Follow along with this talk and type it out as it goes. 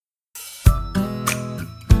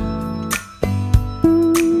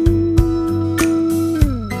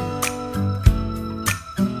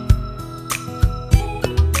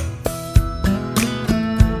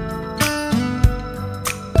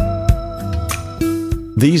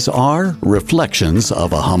These are Reflections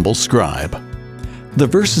of a Humble Scribe. The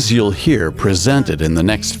verses you'll hear presented in the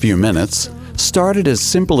next few minutes started as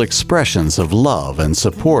simple expressions of love and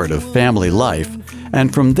support of family life,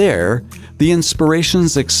 and from there, the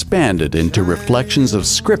inspirations expanded into reflections of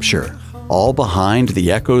Scripture, all behind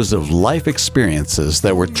the echoes of life experiences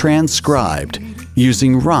that were transcribed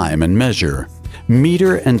using rhyme and measure,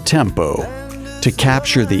 meter and tempo, to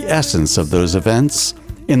capture the essence of those events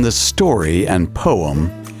in the story and poem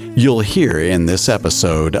you'll hear in this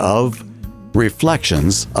episode of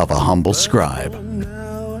Reflections of a Humble Scribe.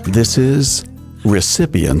 This is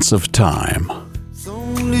Recipients of Time. It's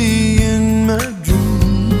only in my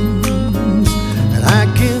dreams that I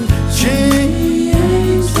can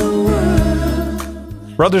change the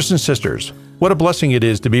world. Brothers and sisters, what a blessing it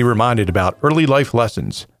is to be reminded about early life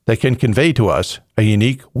lessons that can convey to us a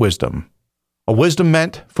unique wisdom. A wisdom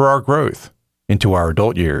meant for our growth into our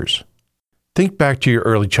adult years. Think back to your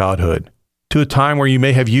early childhood, to a time where you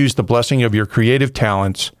may have used the blessing of your creative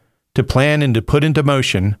talents to plan and to put into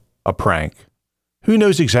motion a prank. Who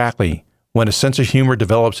knows exactly when a sense of humor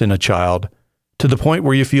develops in a child to the point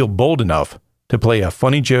where you feel bold enough to play a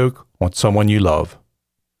funny joke on someone you love?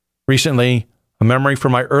 Recently, a memory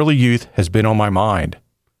from my early youth has been on my mind.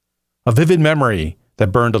 A vivid memory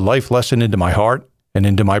that burned a life lesson into my heart and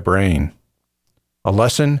into my brain. A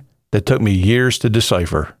lesson that took me years to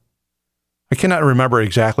decipher. I cannot remember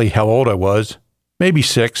exactly how old I was, maybe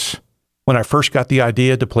 6, when I first got the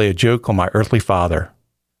idea to play a joke on my earthly father.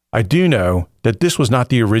 I do know that this was not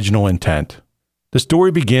the original intent. The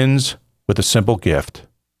story begins with a simple gift.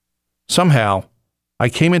 Somehow, I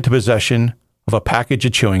came into possession of a package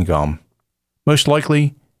of chewing gum. Most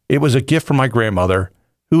likely, it was a gift from my grandmother,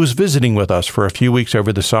 who was visiting with us for a few weeks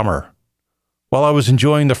over the summer. While I was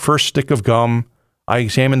enjoying the first stick of gum, I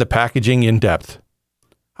examined the packaging in depth.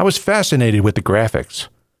 I was fascinated with the graphics,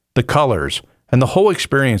 the colors, and the whole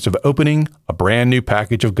experience of opening a brand new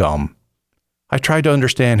package of gum. I tried to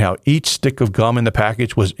understand how each stick of gum in the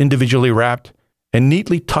package was individually wrapped and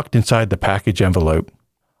neatly tucked inside the package envelope.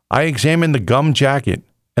 I examined the gum jacket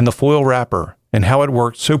and the foil wrapper and how it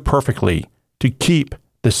worked so perfectly to keep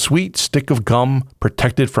the sweet stick of gum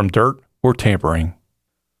protected from dirt or tampering.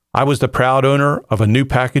 I was the proud owner of a new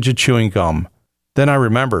package of chewing gum. Then I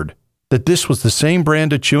remembered that this was the same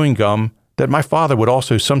brand of chewing gum that my father would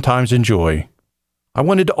also sometimes enjoy. I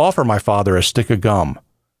wanted to offer my father a stick of gum,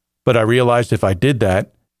 but I realized if I did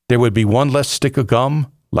that, there would be one less stick of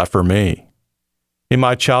gum left for me. In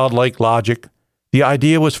my childlike logic, the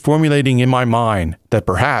idea was formulating in my mind that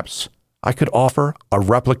perhaps I could offer a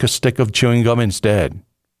replica stick of chewing gum instead.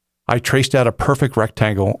 I traced out a perfect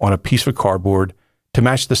rectangle on a piece of cardboard to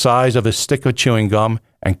match the size of a stick of chewing gum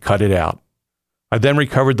and cut it out. I then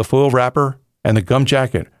recovered the foil wrapper and the gum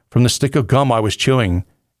jacket from the stick of gum I was chewing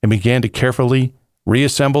and began to carefully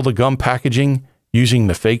reassemble the gum packaging using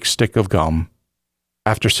the fake stick of gum.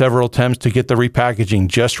 After several attempts to get the repackaging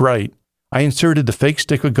just right, I inserted the fake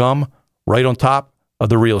stick of gum right on top of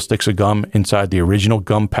the real sticks of gum inside the original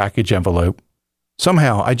gum package envelope.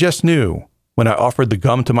 Somehow, I just knew when I offered the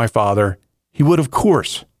gum to my father, he would, of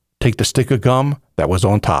course, take the stick of gum that was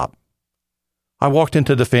on top. I walked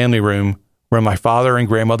into the family room where my father and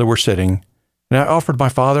grandmother were sitting, and I offered my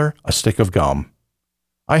father a stick of gum.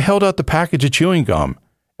 I held out the package of chewing gum,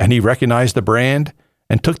 and he recognized the brand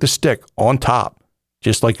and took the stick on top,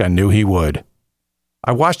 just like I knew he would.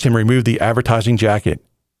 I watched him remove the advertising jacket,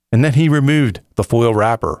 and then he removed the foil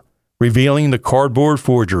wrapper, revealing the cardboard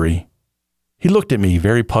forgery. He looked at me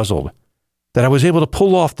very puzzled that I was able to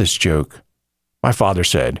pull off this joke. My father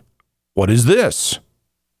said, "What is this?"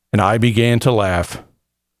 And I began to laugh.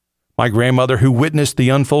 My grandmother, who witnessed the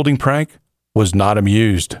unfolding prank, was not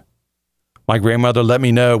amused. My grandmother let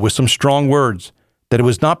me know with some strong words that it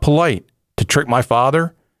was not polite to trick my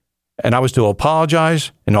father, and I was to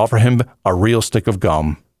apologize and offer him a real stick of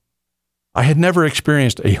gum. I had never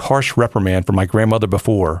experienced a harsh reprimand from my grandmother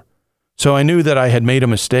before, so I knew that I had made a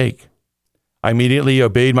mistake. I immediately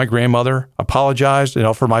obeyed my grandmother, apologized, and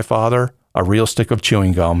offered my father a real stick of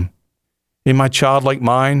chewing gum. In my childlike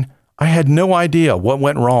mind, I had no idea what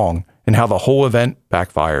went wrong and how the whole event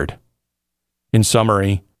backfired. In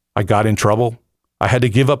summary, I got in trouble. I had to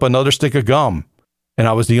give up another stick of gum, and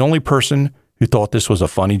I was the only person who thought this was a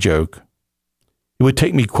funny joke. It would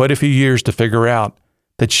take me quite a few years to figure out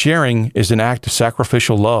that sharing is an act of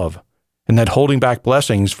sacrificial love, and that holding back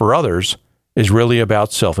blessings for others is really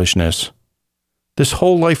about selfishness. This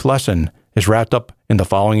whole life lesson is wrapped up in the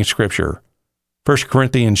following scripture, 1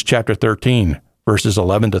 Corinthians chapter 13, verses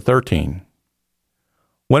 11 to 13.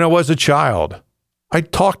 When I was a child, I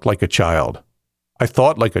talked like a child. I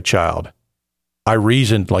thought like a child. I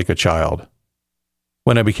reasoned like a child.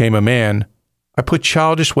 When I became a man, I put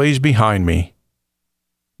childish ways behind me.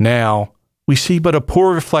 Now we see but a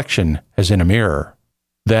poor reflection as in a mirror.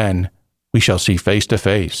 Then we shall see face to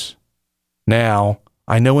face. Now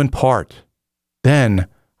I know in part. Then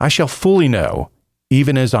I shall fully know,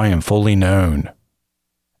 even as I am fully known.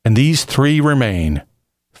 And these three remain: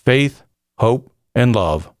 faith, hope, and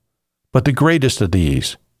love. But the greatest of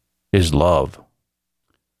these is love.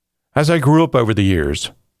 As I grew up over the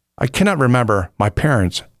years, I cannot remember my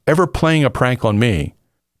parents ever playing a prank on me,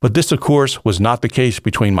 but this, of course, was not the case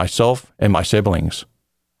between myself and my siblings.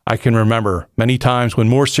 I can remember many times when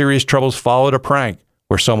more serious troubles followed a prank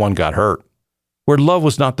where someone got hurt, where love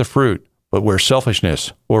was not the fruit, but where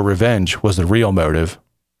selfishness or revenge was the real motive.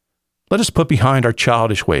 Let us put behind our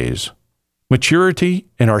childish ways. Maturity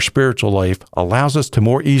in our spiritual life allows us to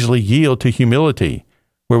more easily yield to humility,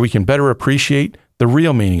 where we can better appreciate the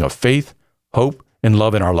real meaning of faith, hope, and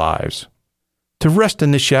love in our lives. To rest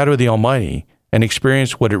in the shadow of the Almighty and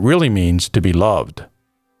experience what it really means to be loved.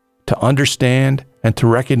 To understand and to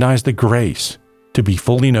recognize the grace to be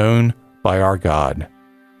fully known by our God.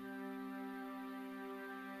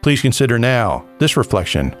 Please consider now this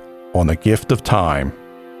reflection on the gift of time.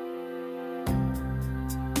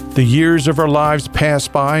 The years of our lives pass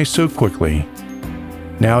by so quickly.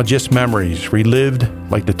 Now just memories relived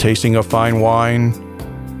like the tasting of fine wine.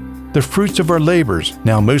 The fruits of our labors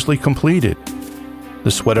now mostly completed.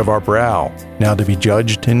 The sweat of our brow now to be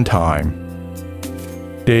judged in time.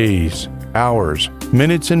 Days, hours,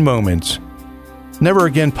 minutes, and moments, never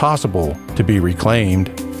again possible to be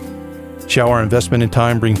reclaimed. Shall our investment in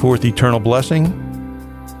time bring forth eternal blessing?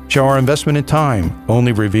 Shall our investment in time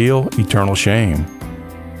only reveal eternal shame?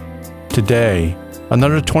 Today,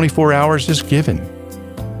 another 24 hours is given.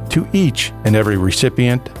 To each and every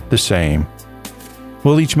recipient the same.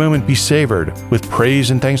 Will each moment be savored with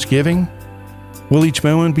praise and thanksgiving? Will each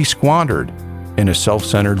moment be squandered in a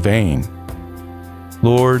self-centered vein?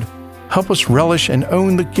 Lord, help us relish and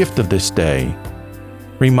own the gift of this day.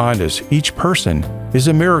 Remind us each person is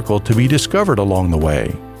a miracle to be discovered along the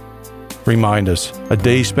way. Remind us a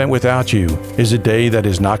day spent without you is a day that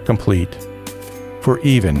is not complete. For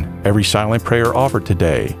even every silent prayer offered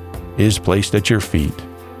today is placed at your feet.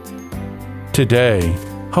 Today,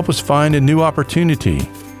 help us find a new opportunity.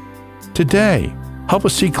 Today, help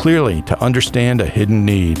us see clearly to understand a hidden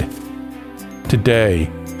need.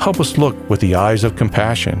 Today, help us look with the eyes of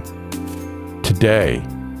compassion. Today,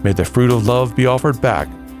 may the fruit of love be offered back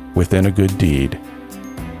within a good deed.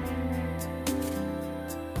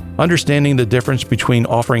 Understanding the difference between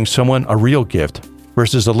offering someone a real gift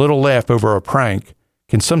versus a little laugh over a prank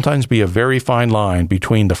can sometimes be a very fine line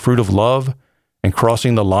between the fruit of love and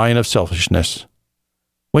crossing the line of selfishness.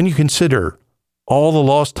 When you consider all the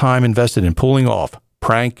lost time invested in pulling off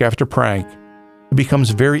prank after prank, it becomes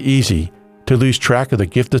very easy to lose track of the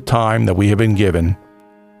gift of time that we have been given,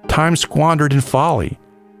 time squandered in folly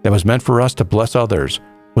that was meant for us to bless others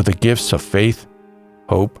with the gifts of faith,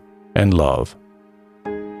 hope, and love.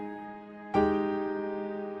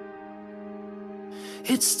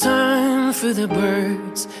 It's time for the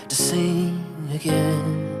birds to sing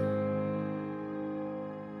again.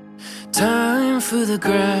 Time for the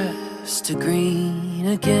grass to green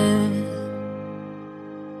again.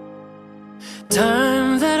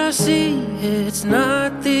 Time that I see it's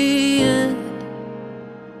not the end.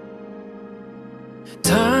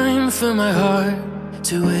 Time for my heart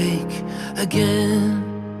to wake again.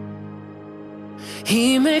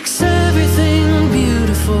 He makes everything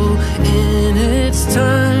beautiful in its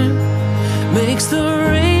time. Makes the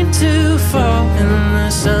rain to fall and the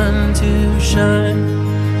sun to shine.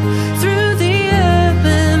 Through the ebb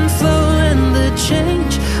and flow and the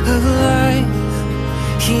change of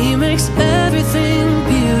life, He makes everything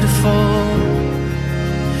beautiful.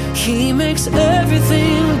 He makes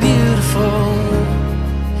everything beautiful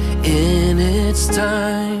in its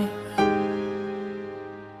time.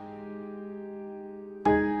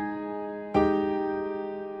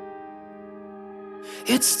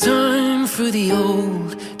 It's time for the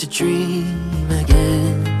old to dream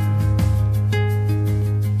again.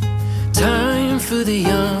 Time for the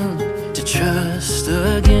young to trust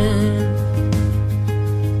again.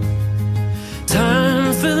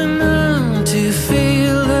 Time for the numb to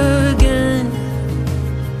feel again.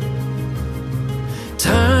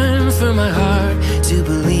 Time for my heart to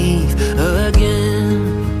believe again.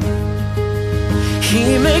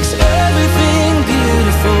 He makes everything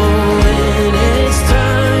beautiful in its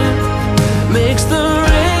time. Makes the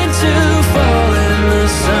rain to fall and the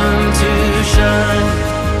sun to shine.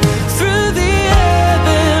 Through the ebb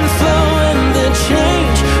and flow and the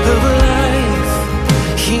change of life,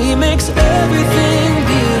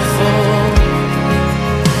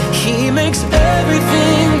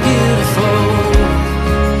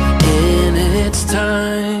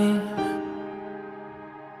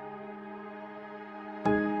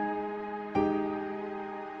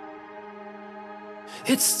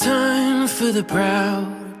 It's time for the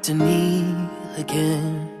proud to kneel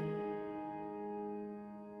again.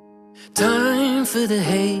 Time for the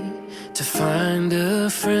hate to find a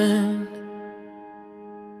friend.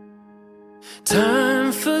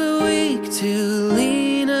 Time for the weak to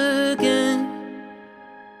lean again.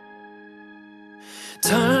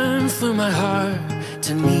 Time for my heart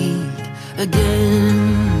to need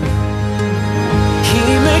again. He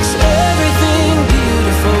makes everything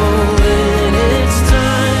beautiful in its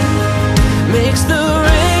time. Makes the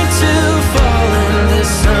rain to fall and the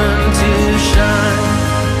sun to shine.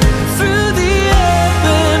 Through the ebb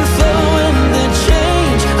and flow and the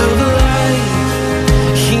change of life,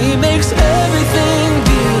 He makes everything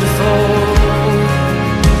beautiful.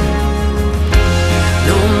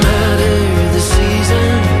 No matter the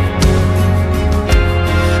season,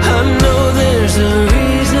 I know there's a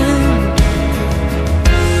reason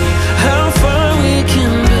how far we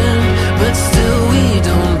can bend, but still we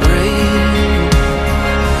don't break.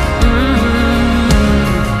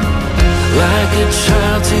 Like a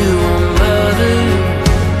child to a mother,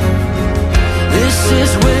 this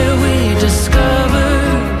is where we discover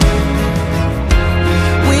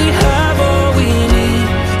we have all we need.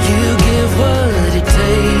 You give what it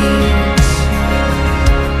takes.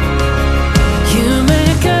 You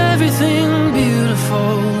make everything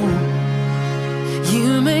beautiful.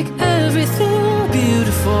 You make everything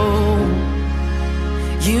beautiful.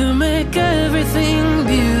 You make everything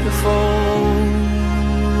beautiful.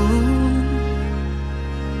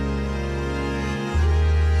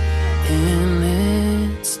 In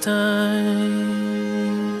its time.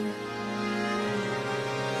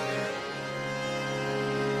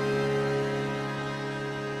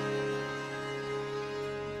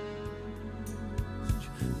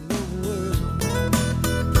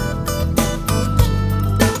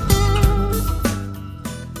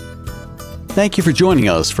 Thank you for joining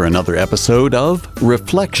us for another episode of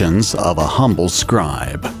Reflections of a Humble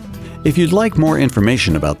Scribe. If you'd like more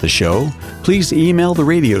information about the show, please email the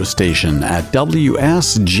radio station at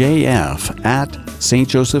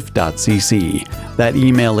wsjf@stjoseph.cc. That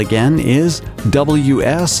email again is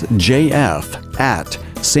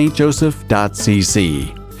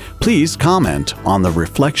wsjf@stjoseph.cc. Please comment on the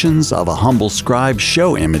Reflections of a Humble Scribe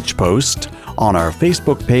show image post on our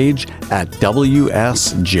Facebook page at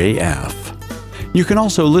WSJF. You can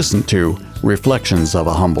also listen to Reflections of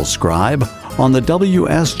a Humble Scribe on the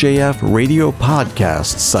WSJF radio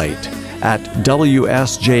podcast site at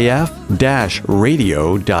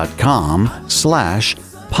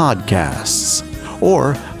wsjf-radio.com/podcasts,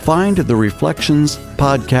 or find the Reflections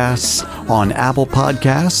podcasts on Apple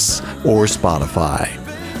Podcasts or Spotify.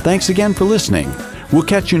 Thanks again for listening. We'll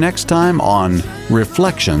catch you next time on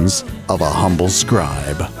Reflections of a Humble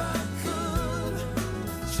Scribe.